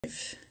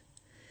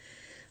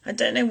I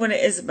don't know what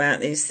it is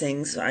about these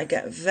things, but I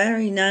get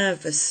very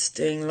nervous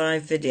doing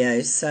live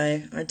videos,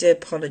 so I do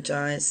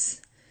apologise.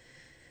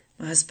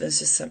 My husband's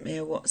just sent me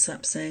a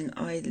WhatsApp saying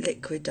I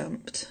liquid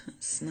dumped.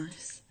 That's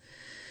nice.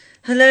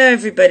 Hello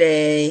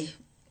everybody.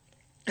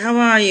 How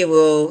are you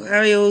all? How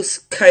are you all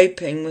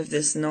coping with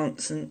this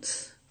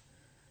nonsense?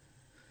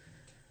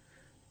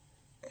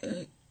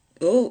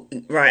 Oh,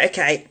 right,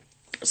 okay.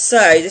 So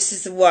this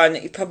is the one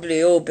that you've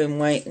probably all been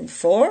waiting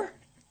for,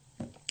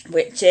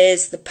 which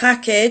is the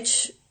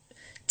package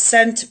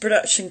sent to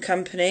production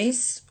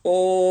companies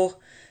or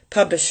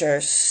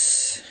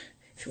publishers.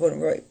 If you want to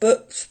write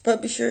books,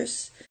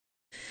 publishers.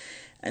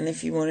 And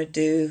if you want to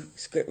do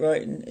script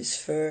writing, it's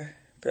for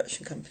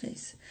production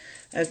companies.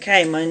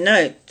 Okay, my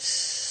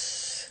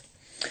notes.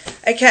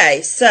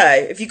 Okay, so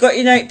have you got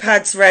your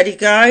notepads ready,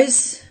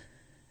 guys?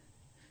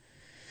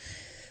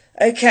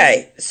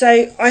 Okay,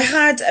 so I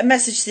had a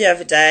message the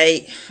other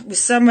day with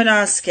someone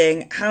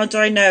asking, how do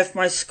I know if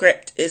my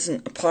script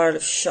isn't a pile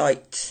of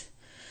shite?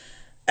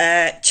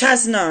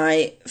 Chaz and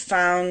I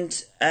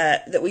found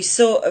that we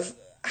sort of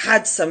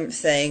had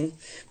something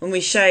when we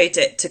showed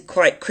it to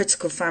quite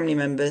critical family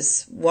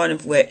members, one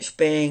of which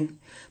being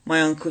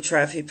my Uncle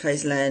Trev, who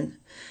plays Len,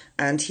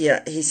 and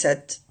he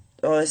said,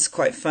 oh, it's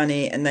quite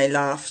funny, and they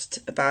laughed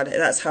about it.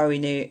 That's how we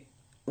knew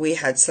we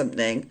had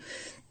something.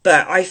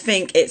 But I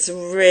think it's a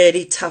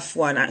really tough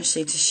one,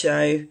 actually, to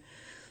show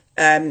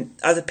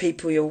other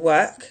people your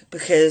work,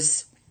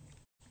 because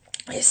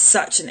it's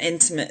such an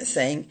intimate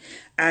thing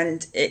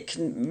and it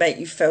can make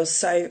you feel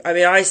so... I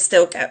mean, I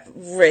still get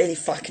really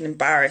fucking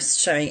embarrassed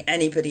showing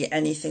anybody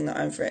anything that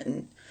I've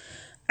written.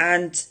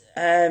 And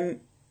I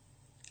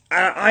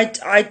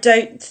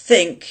don't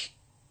think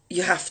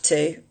you have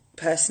to,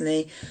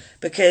 personally,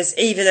 because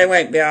either they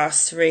won't be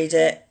asked to read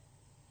it,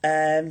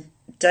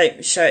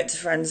 don't show it to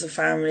friends or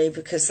family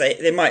because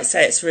they might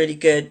say it's really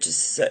good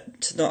just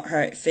to not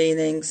hurt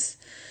feelings,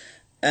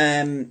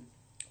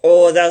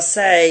 or they'll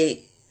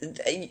say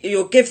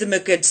you'll give them a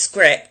good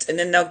script and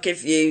then they'll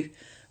give you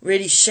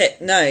really shit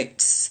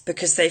notes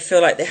because they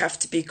feel like they have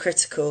to be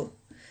critical.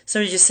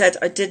 Somebody just said,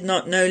 I did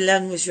not know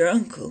Len was your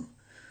uncle.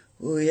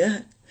 Oh yeah.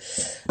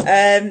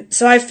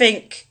 So I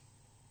think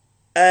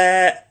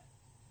that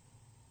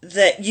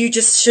you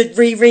just should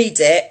reread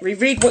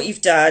what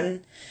you've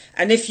done.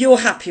 And if you're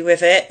happy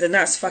with it, then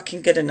that's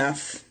fucking good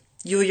enough.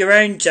 You're your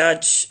own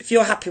judge. If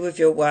you're happy with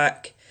your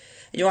work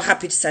and you're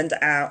happy to send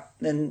it out,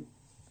 then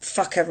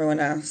fuck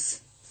everyone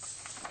else.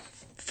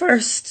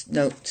 First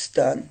note's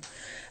done.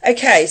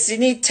 Okay, so you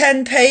need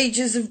 10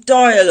 pages of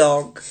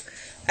dialogue.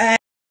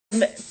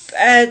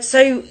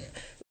 So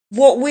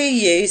what we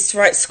use to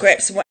write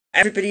scripts and what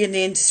everybody in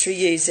the industry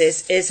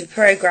uses is a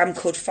program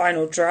called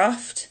Final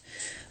Draft.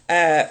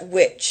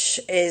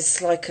 Which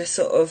is like a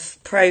sort of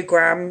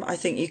program I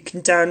think you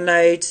can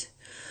download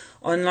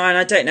online.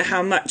 I don't know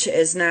how much it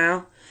is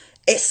now.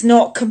 It's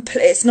not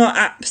it's not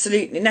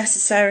absolutely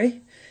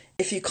necessary.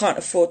 If you can't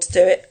afford to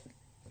do it,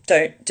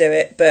 don't do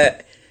it.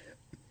 But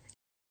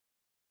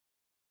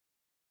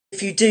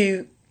if you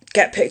do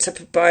get picked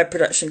up by a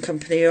production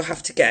company, you'll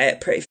have to get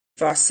it pretty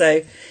fast.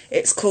 So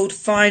it's called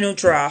Final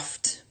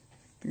Draft.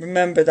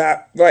 Remember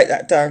that. Write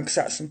that down because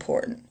that's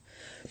important.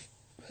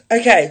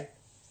 Okay.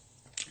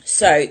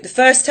 So, the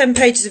first 10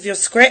 pages of your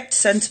script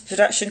sent to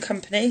production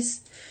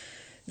companies.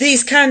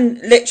 These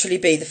can literally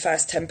be the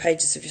first 10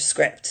 pages of your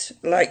script,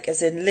 like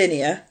as in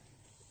linear.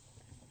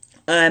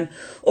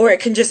 Or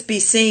it can just be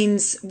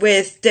scenes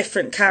with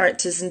different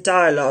characters and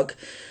dialogue.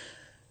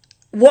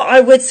 What I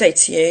would say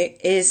to you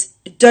is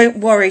don't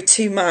worry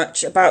too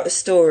much about the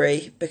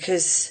story,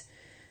 because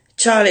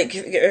Charlie,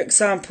 for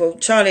example,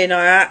 Charlie and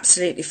I are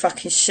absolutely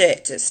fucking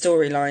shit at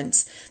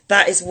storylines.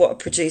 That is what a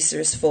producer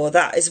is for.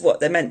 That is what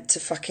they're meant to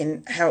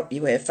fucking help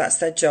you with. That's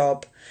their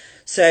job.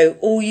 So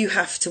all you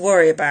have to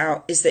worry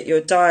about is that your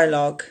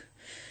dialogue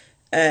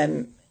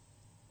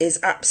is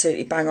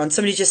absolutely bang on.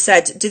 Somebody just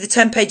said, do the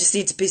 10 pages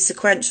need to be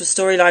sequential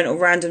storyline or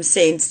random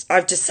scenes?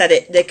 I've just said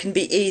it. They can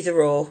be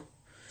either or.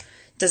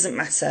 Doesn't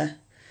matter.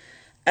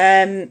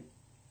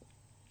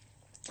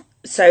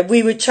 So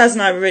Chaz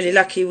and I were really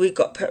lucky. We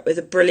got put with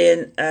a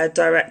brilliant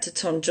director,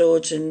 Tom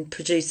George, and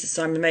producer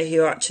Simon May,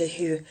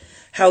 who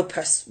help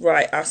us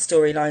write our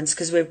storylines,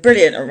 because we're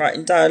brilliant at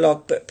writing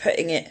dialogue, but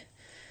putting it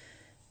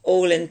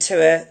all into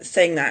a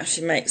thing that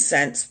actually makes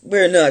sense,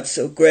 we're not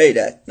so great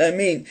at. I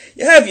mean,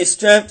 you have your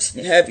strengths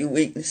and you have your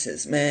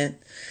weaknesses, man.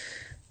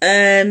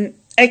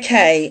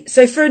 Okay,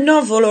 so for a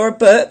novel or a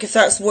book, if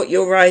that's what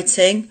you're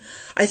writing,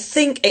 I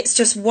think it's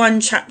just one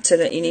chapter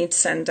that you need to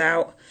send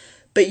out.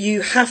 But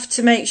you have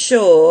to make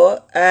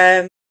sure,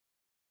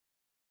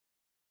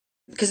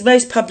 because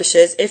most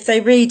publishers, if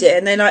they read it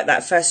and they like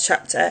that first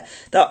chapter,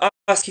 they'll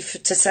ask you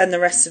to send the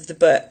rest of the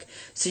book.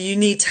 So you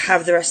need to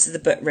have the rest of the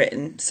book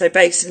written. So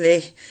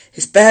basically,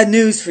 it's bad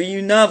news for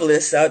you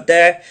novelists out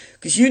there,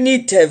 because you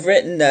need to have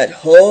written that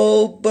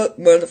whole book,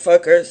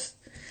 motherfuckers.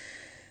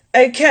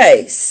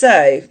 Okay,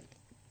 so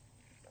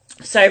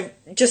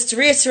just to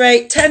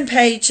reiterate, 10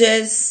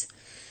 pages.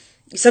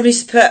 Somebody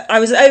just put,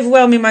 I was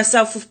overwhelming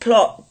myself with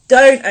plot.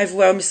 Don't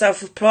overwhelm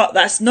yourself with plot.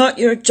 That's not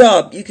your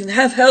job. You can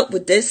have help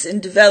with this in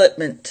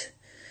development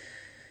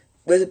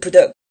with a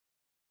production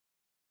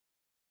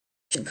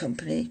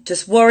company.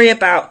 Just worry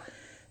about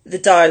the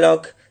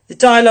dialogue. The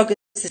dialogue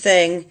is the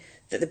thing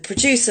that the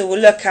producer will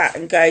look at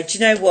and go, do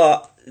you know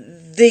what?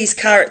 These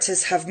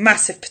characters have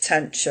massive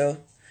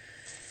potential.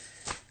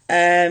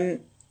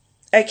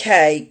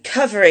 Okay,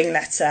 covering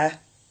letter.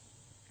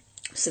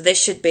 So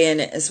this should be in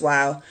it as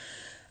well.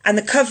 And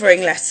the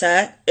covering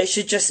letter, it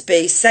should just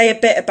be, say a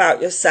bit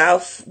about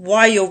yourself,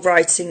 why you're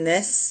writing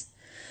this,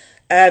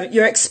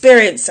 your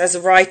experience as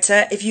a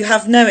writer. If you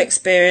have no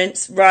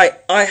experience, write,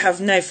 I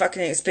have no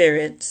fucking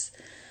experience.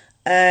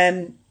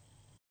 And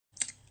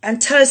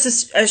tell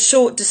us a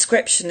short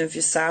description of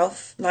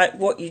yourself, like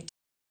what you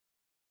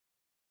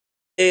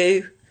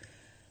do,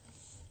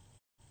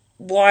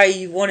 why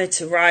you wanted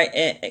to write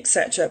it,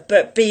 etc.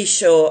 But be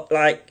short.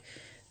 Like,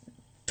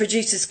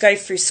 producers go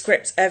through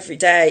scripts every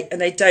day and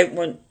they don't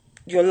want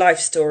your life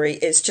story.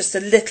 It's just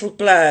a little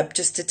blurb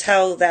just to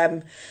tell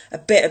them a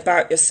bit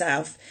about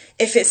yourself.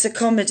 If it's a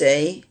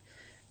comedy,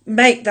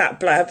 make that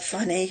blurb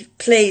funny.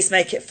 Please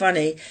make it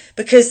funny,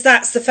 because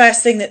that's the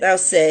first thing that they'll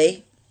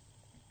see.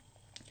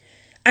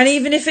 And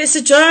even if it's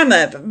a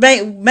drama,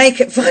 make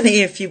it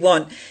funny if you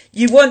want.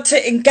 You want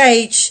to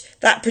engage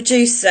that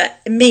producer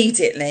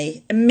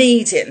immediately.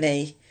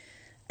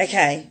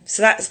 Okay,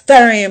 so that's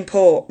very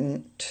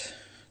important.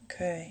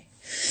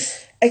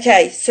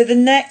 Okay, so the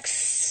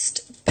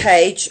next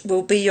page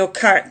will be your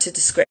character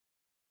descriptions.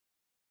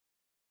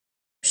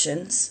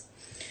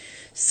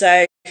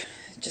 So it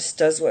just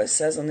does what it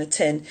says on the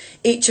tin.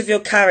 Each of your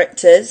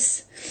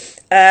characters,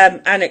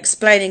 and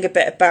explaining a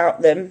bit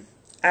about them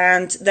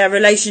and their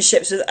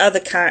relationships with other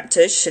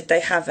characters, should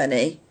they have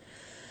any.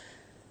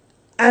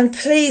 And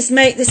please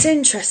make this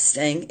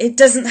interesting. It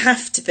doesn't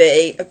have to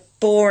be a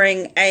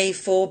boring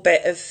A4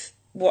 bit of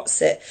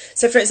what's it.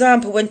 So for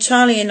example, when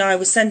Charlie and I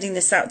were sending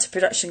this out to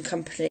production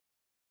companies,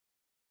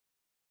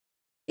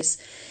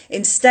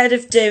 instead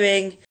of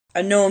doing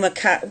a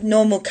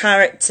normal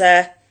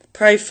character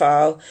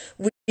profile,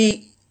 we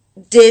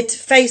did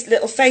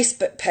little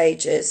Facebook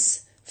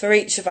pages for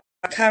each of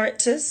our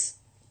characters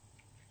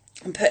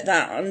and put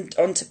that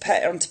onto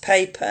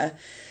paper.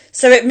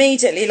 So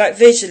immediately, like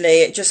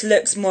visually, it just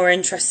looks more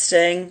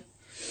interesting.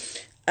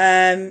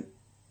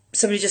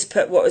 Somebody just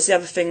put, what was the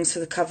other things for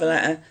the cover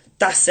letter?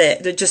 That's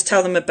it. Just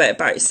tell them a bit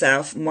about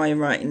yourself and why you're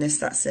writing this.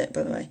 That's it,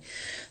 by the way.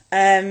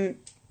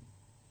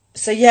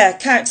 So yeah,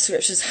 character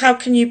descriptions. How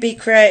can you be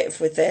creative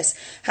with this?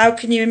 How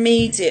can you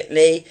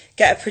immediately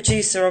get a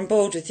producer on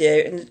board with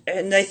you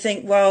and they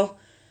think, well,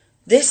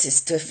 this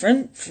is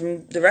different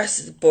from the rest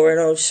of the boring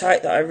old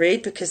shite that I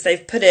read, because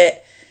they've put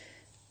it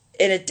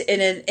in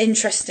an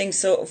interesting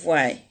sort of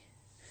way.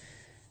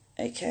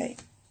 Okay,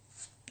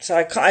 so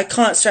I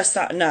can't stress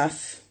that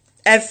enough.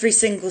 Every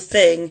single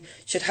thing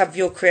should have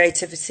your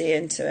creativity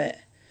into it.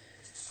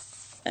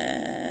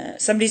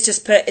 Somebody's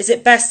just put, is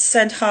it best to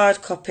send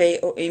hard copy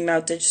or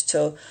email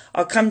digital?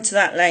 I'll come to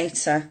that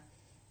later.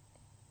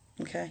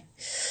 Okay,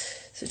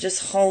 so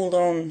just hold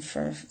on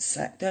for a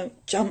sec.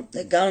 Don't jump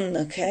the gun,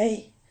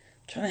 okay?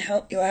 I'm trying to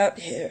help you out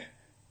here.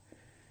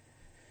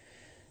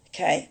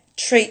 Okay,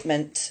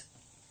 treatment.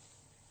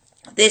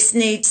 This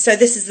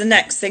is the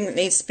next thing that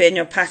needs to be in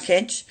your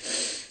package.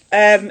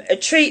 A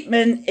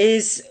treatment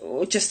is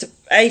just an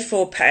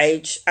A4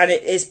 page, and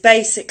it is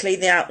basically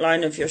the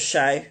outline of your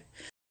show.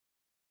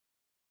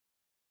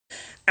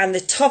 And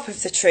the top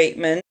of the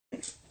treatment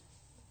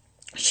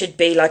should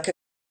be like a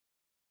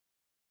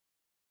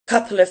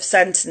couple of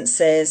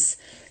sentences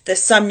that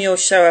sum your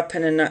show up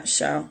in a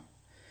nutshell.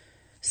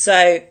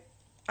 So,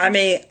 I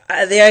mean,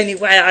 the only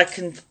way I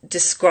can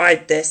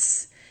describe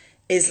this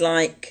is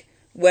like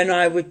when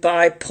I would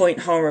buy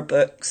point horror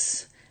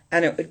books,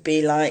 and it would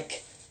be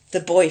like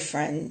the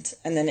boyfriend,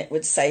 and then it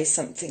would say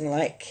something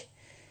like,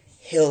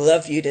 he'll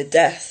love you to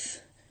death.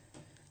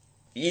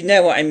 You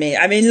know what I mean?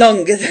 I mean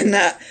longer than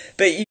that,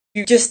 but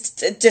you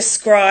just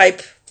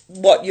describe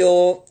what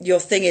your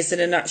thing is in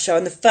a nutshell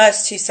in the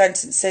first two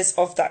sentences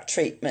of that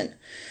treatment.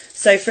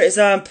 So for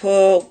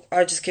example,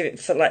 I'll just give it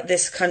for like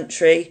this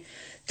country.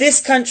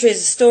 This country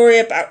is a story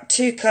about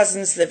two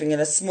cousins living in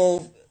a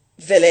small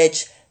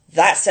village.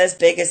 That's as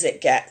big as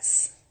it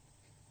gets.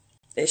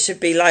 It should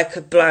be like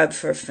a blurb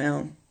for a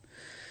film.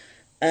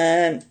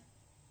 And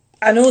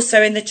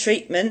also in the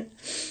treatment,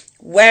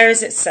 where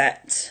is it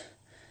set?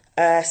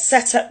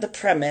 Set up the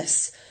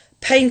premise.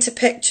 Paint a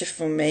picture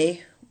for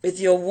me with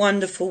your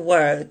wonderful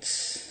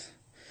words.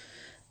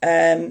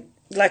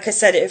 Like I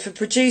said, if a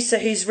producer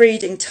who's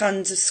reading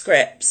tons of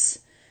scripts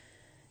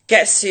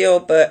gets to your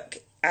book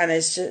and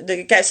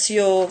gets to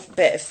your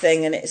bit of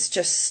thing, and it's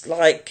just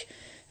like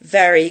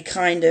very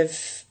kind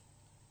of,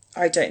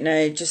 I don't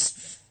know,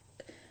 just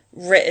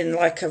written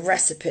like a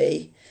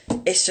recipe,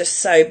 it's just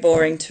so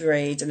boring to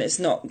read, and it's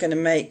not going to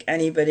make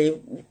anybody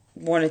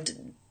want to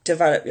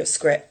develop your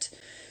script.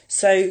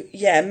 So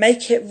yeah,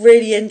 make it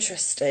really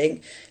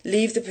interesting.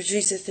 Leave the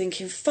producer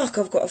thinking, fuck,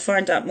 I've got to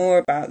find out more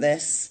about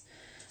this.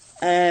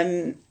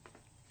 And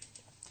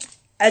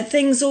And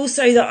things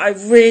also that I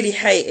really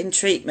hate in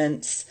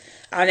treatments,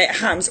 and it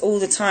happens all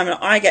the time, and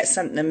I get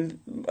sent them,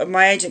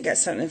 my agent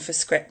gets sent them for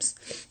scripts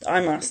that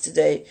I'm asked to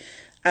do,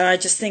 and I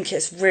just think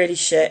it's really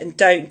shit and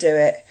don't do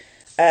it.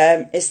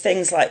 Is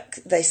things like,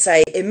 they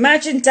say,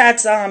 imagine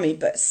Dad's Army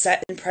but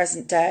set in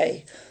present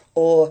day,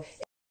 or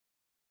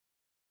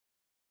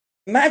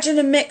imagine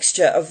a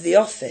mixture of The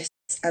Office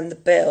and The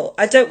Bill.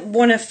 I don't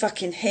want to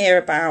fucking hear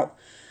about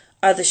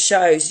other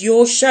shows.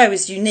 Your show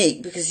is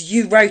unique because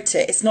you wrote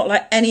it. It's not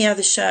like any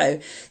other show.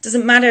 It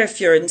doesn't matter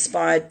if you're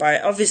inspired by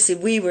it. Obviously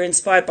we were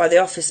inspired by The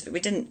Office, but we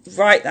didn't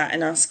write that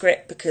in our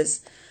script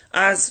because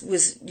ours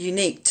was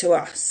unique to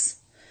us.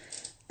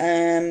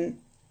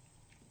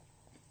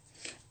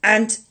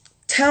 And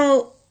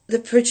tell the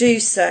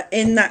producer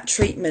in that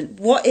treatment,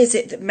 what is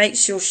it that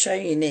makes your show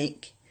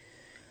unique?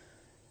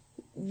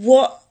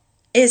 What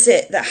is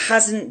it that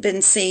hasn't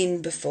been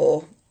seen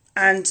before?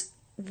 And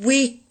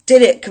we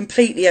did it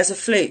completely as a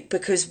fluke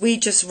because we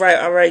just wrote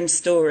our own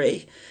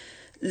story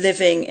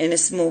living in a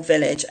small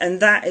village.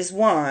 And that is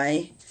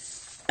why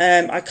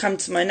I come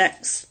to my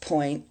next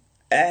point.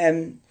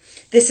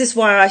 This is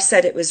why I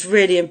said it was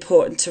really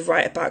important to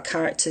write about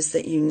characters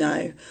that you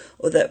know,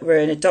 or that were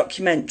in a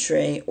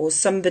documentary, or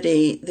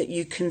somebody that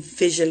you can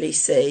visually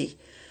see,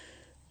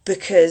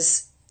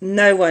 because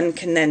no one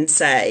can then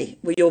say,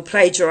 well, you're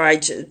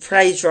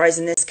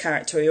plagiarising this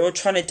character, or you're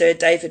trying to do a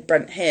David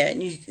Brent here,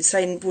 and you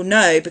saying, well,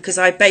 no, because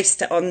I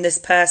based it on this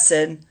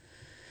person.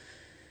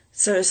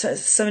 So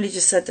somebody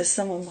just said, there's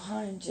someone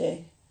behind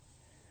you.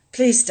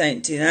 Please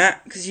don't do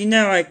that, because you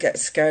know I get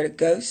scared of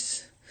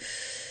ghosts.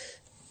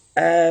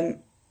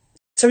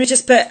 Somebody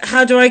just put,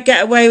 how do I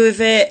get away with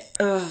it?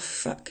 Oh,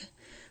 fuck.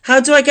 How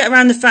do I get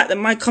around the fact that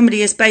my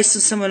comedy is based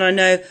on someone I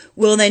know?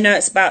 Will they know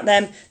it's about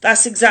them?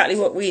 That's exactly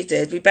what we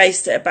did. We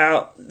based it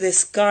about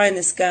this guy and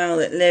this girl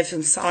that live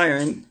in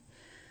Siren.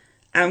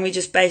 And we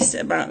just based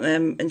it about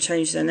them and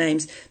changed their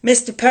names.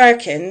 Mr.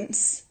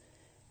 Perkins,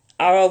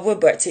 our old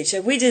woodwork teacher,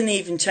 we didn't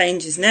even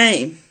change his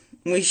name.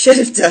 We should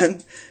have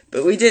done,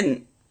 but we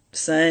didn't.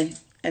 So,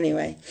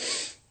 anyway.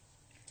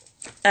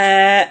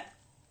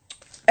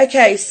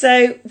 Okay,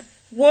 so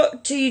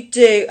what do you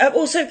do?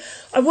 Also,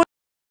 I want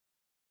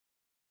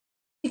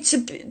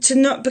to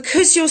not,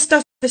 because your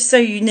stuff is so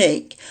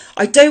unique,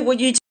 I don't want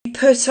you to be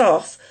put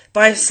off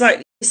by a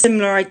slightly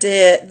similar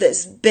idea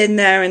that's been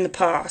there in the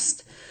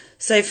past.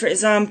 So, for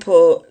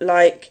example,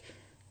 like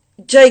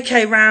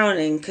J.K.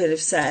 Rowling could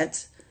have said,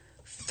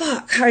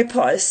 fuck, Harry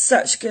Potter is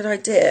such a good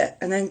idea,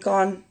 and then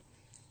gone,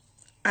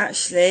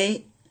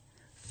 actually,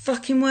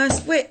 fucking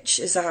Worst Witch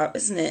is out,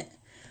 isn't it?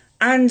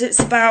 And it's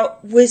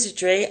about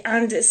wizardry,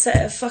 and it's set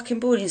at a fucking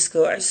boarding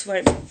school. I just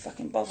won't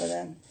fucking bother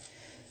them.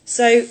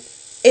 So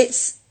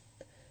it's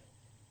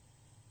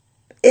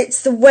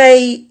the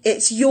way,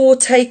 it's your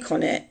take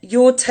on it.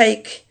 Your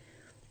take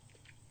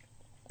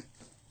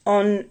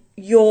on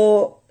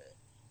your,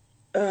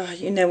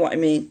 you know what I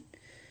mean.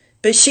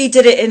 But she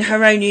did it in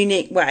her own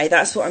unique way.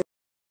 That's what I'm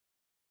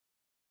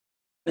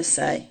going to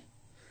say.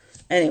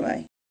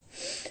 Anyway.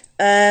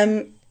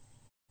 And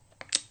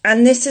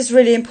this is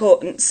really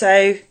important.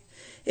 So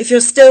if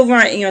you're still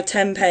writing your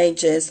 10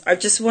 pages, I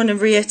just want to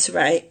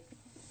reiterate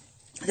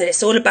that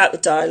it's all about the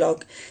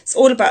dialogue. It's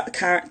all about the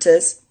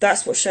characters.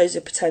 That's what shows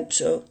your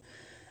potential.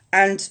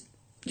 And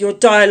your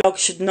dialogue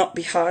should not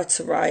be hard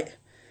to write.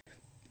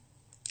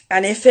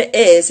 And if it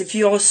is, if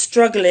you're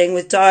struggling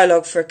with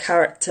dialogue for a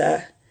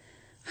character,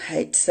 I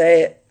hate to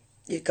say it,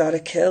 you've got to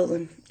kill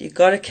them. You've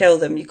got to kill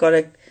them. You've got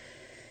to,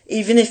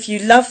 even if you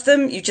love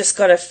them, you just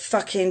got to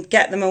fucking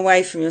get them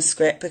away from your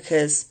script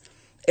because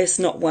it's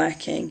not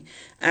working.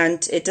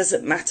 And it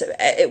doesn't matter.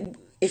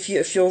 If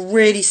you're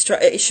really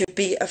it should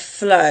be a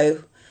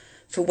flow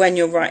for when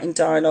you're writing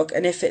dialogue.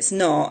 And if it's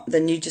not,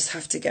 then you just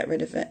have to get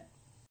rid of it.